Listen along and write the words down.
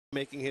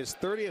Making his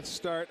 30th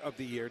start of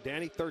the year.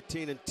 Danny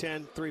 13 and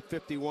 10,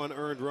 351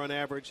 earned run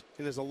average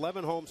in his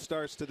 11 home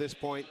starts to this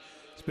point.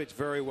 He's pitched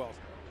very well.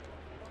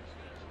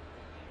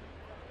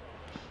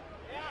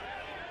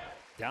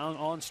 Down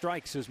on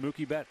strikes is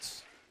Mookie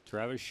Betts.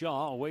 Travis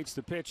Shaw awaits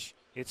the pitch.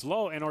 It's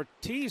low, and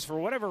Ortiz, for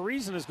whatever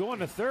reason, is going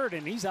to third,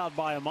 and he's out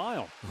by a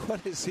mile.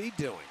 What is he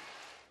doing?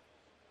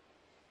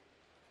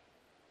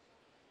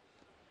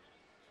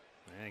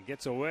 And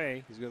gets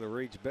away. He's going to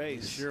reach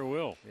base. He sure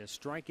will. A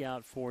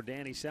strikeout for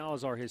Danny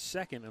Salazar, his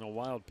second, in a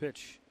wild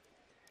pitch.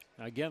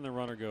 Again, the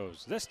runner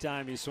goes. This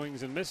time he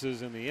swings and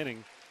misses, and the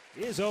inning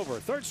is over.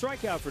 Third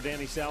strikeout for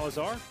Danny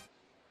Salazar.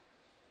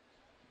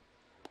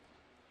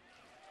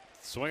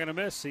 Swing and a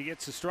miss. He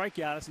gets a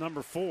strikeout. It's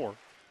number 4.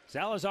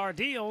 Salazar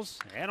deals,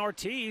 and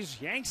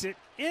Ortiz yanks it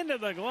into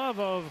the glove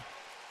of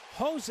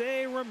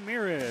Jose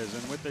Ramirez.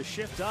 And with the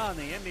shift on,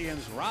 the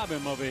Indians rob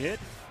him of a hit.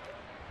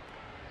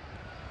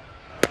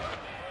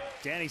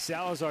 Danny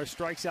Salazar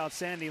strikes out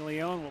Sandy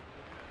Leon.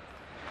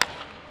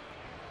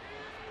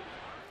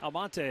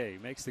 Almonte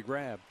makes the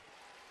grab.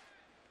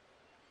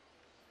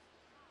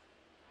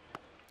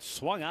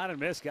 Swung out and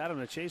missed. Got him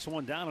to chase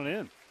one down and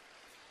in.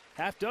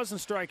 Half dozen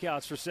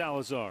strikeouts for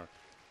Salazar.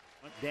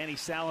 Danny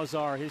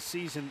Salazar, his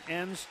season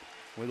ends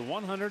with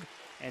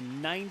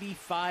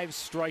 195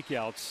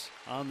 strikeouts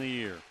on the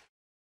year.